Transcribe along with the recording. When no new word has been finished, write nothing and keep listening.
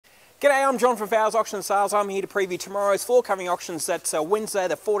G'day, I'm John from Fowles Auctions and Sales. I'm here to preview tomorrow's forthcoming auctions. That's Wednesday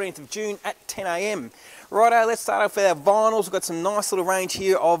the 14th of June at 10 AM. Righto, let's start off with our vinyls. We've got some nice little range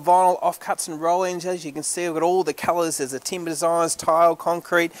here of vinyl offcuts and roll-ins. As you can see, we've got all the colours. There's the timber designs, tile,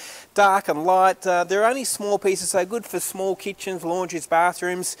 concrete, dark and light. They're only small pieces, so good for small kitchens, laundries,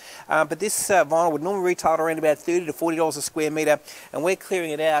 bathrooms. But this vinyl would normally retail around about $30 to $40 a square metre, and we're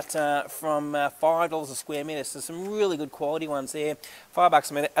clearing it out from $5 a square metre. So some really good quality ones there.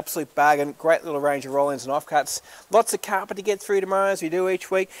 $5 a metre, absolute bargain. Great little range of roll-ins and offcuts. Lots of carpet to get through tomorrow, as we do each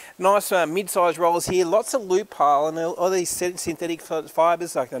week. Nice mid-sized rolls here. Lots of loop pile and all these synthetic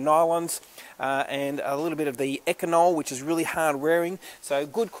fibres like the nylons and a little bit of the Econol, which is really hard wearing. So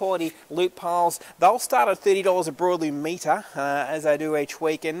good quality loop piles. They'll start at $30 a broadloom metre, as they do each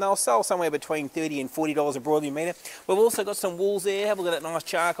week, and they'll sell somewhere between $30 and $40 a broadloom metre. We've also got some wools there. Have a look at that nice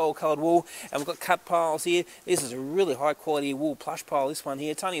charcoal coloured wool, and we've got cut piles here. This is a really high quality wool plush pile, this one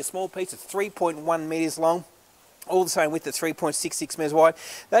here. It's only a small piece. It's 3.1 metres long. All the same width at 3.66 metres wide.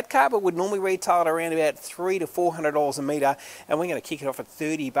 That carpet would normally retail at around about $300 to $400 a metre, and we're going to kick it off at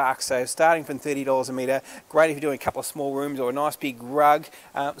 $30. So starting from $30 a metre, great if you're doing a couple of small rooms or a nice big rug.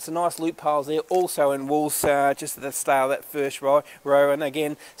 Some nice loop piles there, also in wools, just at the start of that first row. And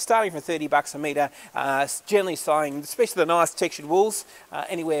again, starting from $30 a metre, generally selling, especially the nice textured wools,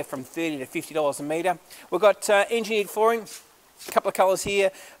 anywhere from $30 to $50 a metre. We've got engineered flooring. A couple of colours here.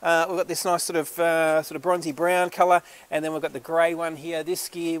 We've got this nice sort of bronzy brown colour, and then we've got the grey one here. This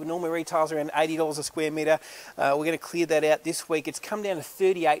gear normally retails around $80 a square metre. We're going to clear that out this week. It's come down to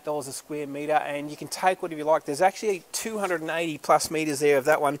 $38 a square metre, and you can take whatever you like. There's actually 280 plus metres there of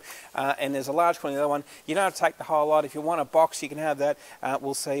that one, and there's a large quantity of the other one. You don't have to take the whole lot. If you want a box, you can have that.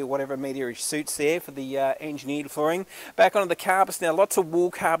 We'll see whatever meterage suits there for the engineered flooring. Back onto the carpets now. Lots of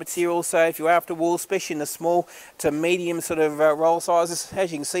wool carpets here also. If you're after wool, especially in the small to medium sort of roll sizes, as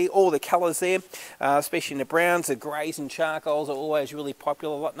you can see, all the colours there, especially in the browns, the greys and charcoals are always really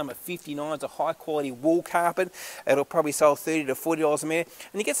popular. Lot number 59 is a high quality wool carpet. It'll probably sell $30 to $40 a metre,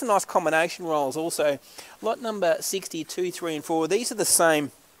 and you get some nice combination rolls also. Lot number 62, 3 and 4, these are the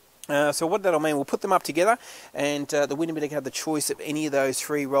same. So what that'll mean, we'll put them up together, and the winner can have the choice of any of those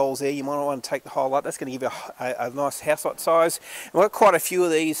three rolls there. You might not want to take the whole lot. That's going to give you a nice house lot size. We've got quite a few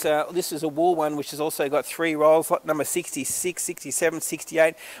of these. This is a wool one, which has also got three rolls. Lot number 66, 67,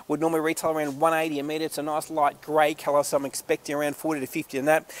 68 would normally retail around $180 a metre. It's a nice light grey colour, so I'm expecting around $40 to $50 in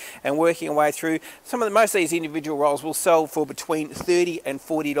that. And working our way through, most of these individual rolls will sell for between $30 and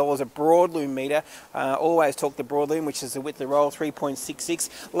 $40 a broadloom metre. Always talk the broadloom, which is the width of the roll,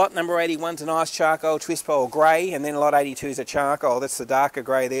 3.66. Lot number 81's a nice charcoal twist pole grey, and then lot 82 is a charcoal. That's the darker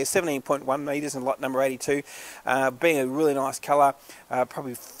grey there, 17.1 metres in lot number 82, being a really nice colour,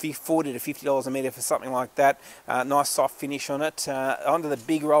 probably $40 to $50 a metre for something like that. Nice soft finish on it. Onto the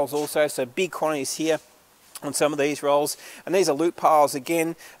big rolls also, so big quantities here on some of these rolls, and these are loop piles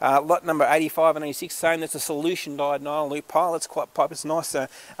again. Lot number 85 and 86, same. That's a solution dyed nylon loop pile. It's quite popular. It's a nice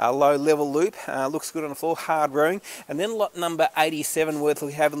low level loop. Looks good on the floor, hard wearing. And then lot number 87, worth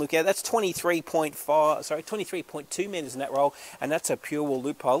having a look at. That's 23.2 metres in that roll, and that's a pure wool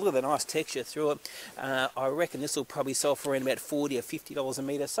loop pile. Look at the nice texture through it. I reckon this will probably sell for around about $40 or $50 a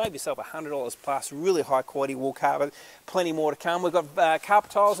metre. Save yourself $100 plus. Really high quality wool carpet. Plenty more to come. We've got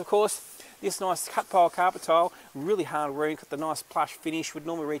carpet tiles, of course. This nice cut pile carpet tile, really hard wearing, got the nice plush finish, would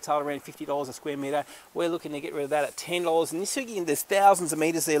normally retail around $50 a square metre. We're looking to get rid of that at $10, and there's thousands of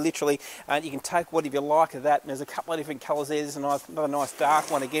metres there literally, and you can take whatever you like of that, and there's a couple of different colours there. There's another nice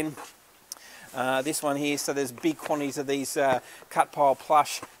dark one again. This one here, so there's big quantities of these cut pile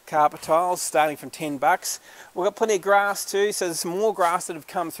plush carpet tiles starting from $10. We've got plenty of grass too, so there's some more grass that have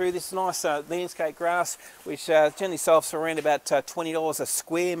come through. This nice landscape grass, which generally sells for around about $20 a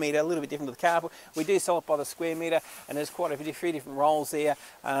square metre, a little bit different to the carpet. We do sell it by the square metre, and there's quite a few different rolls there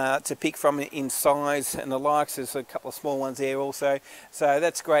to pick from in size and the likes. There's a couple of small ones there also, so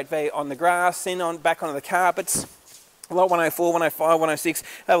that's great value on the grass. Then back onto the carpets. Lot 104, 105, 106,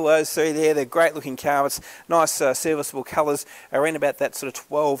 have those three there. They're great looking carpets, nice serviceable colours, around about that sort of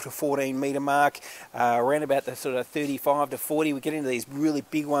 12 to 14 metre mark, around about the sort of 35 to 40. We get into these really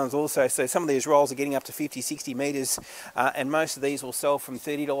big ones also, so some of these rolls are getting up to 50, 60 metres, and most of these will sell from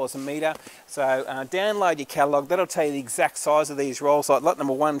 $30 a metre. So download your catalogue, that'll tell you the exact size of these rolls. Like lot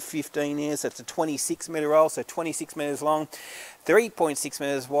number 115 is, that's a 26 metre roll, so 26 metres long. 3.6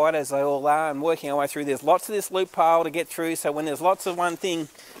 metres wide, as they all are, and working our way through. There's lots of this loop pile to get through, so when there's lots of one thing,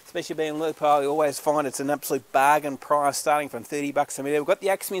 especially being loop pile. You always find it's an absolute bargain price, starting from $30 a metre. We've got the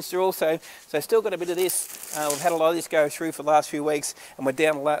Axminster also, so still got a bit of this. We've had a lot of this go through for the last few weeks, and we're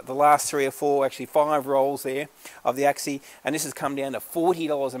down the last 3 or 4, actually 5 rolls there of the Axie, and this has come down to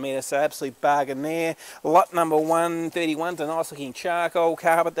 $40 a metre, so absolute bargain there. Lot number 131 is a nice looking charcoal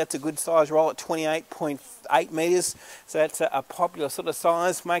carpet. That's a good size roll at 28.8 metres, so that's a popular sort of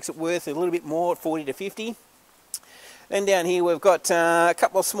size, makes it worth a little bit more at 40 to 50. Then down here we've got a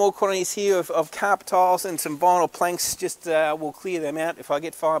couple of small quantities here of carpet tiles and some vinyl planks. Just we'll clear them out. If I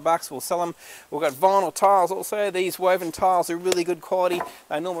get $5 we'll sell them. We've got vinyl tiles also. These woven tiles are really good quality.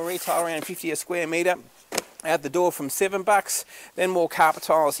 They normally retail around 50 a square metre, out the door from $7. Then more carpet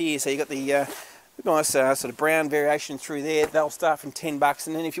tiles here, so you've got the nice sort of brown variation through there. They'll start from $10,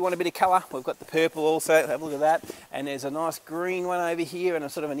 and then if you want a bit of colour, we've got the purple also. Have a look at that. And there's a nice green one over here and a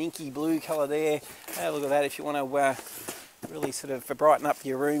sort of an inky blue colour there. Have a look at that. If you want to really sort of brighten up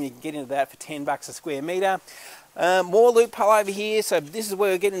your room, you can get into that for $10 a square metre. More loop pole over here, so this is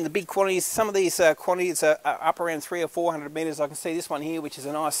where we're getting the big quantities. Some of these quantities are up around 300 or 400 metres. I can see this one here, which is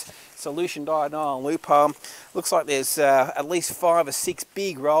a nice solution diagonal loop pole. Looks like there's at least 5 or 6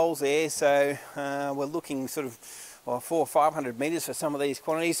 big rolls there, so we're looking sort of 400 or 500 metres for some of these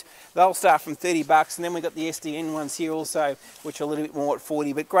quantities. They'll start from $30, and then we've got the SDN ones here also, which are a little bit more at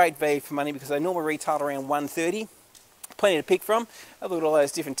 40, but great value for money because they normally retail around $130. Plenty to pick from. Have a look at all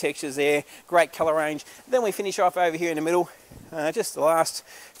those different textures there. Great colour range. Then we finish off over here in the middle. Just the last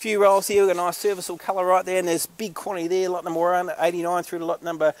few rolls here. We've got a nice serviceable colour right there, and there's big quantity there. Lot number 189 through to lot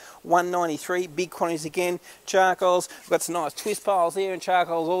number 193. Big quantities again. Charcoals. We've got some nice twist piles there and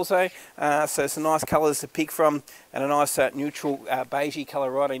charcoals also. So some nice colours to pick from, and a nice neutral beigey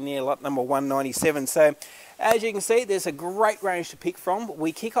colour right in there. Lot number 197. So as you can see, there's a great range to pick from.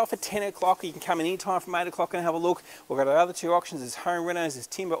 We kick off at 10 o'clock. You can come in any time from 8 o'clock and have a look. We've got our other 2 auctions. There's home renos, there's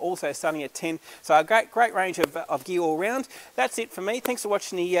timber, also starting at 10. So a great range of gear all round. That's it for me. Thanks for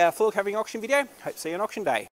watching the floor covering auction video. Hope to see you on auction day.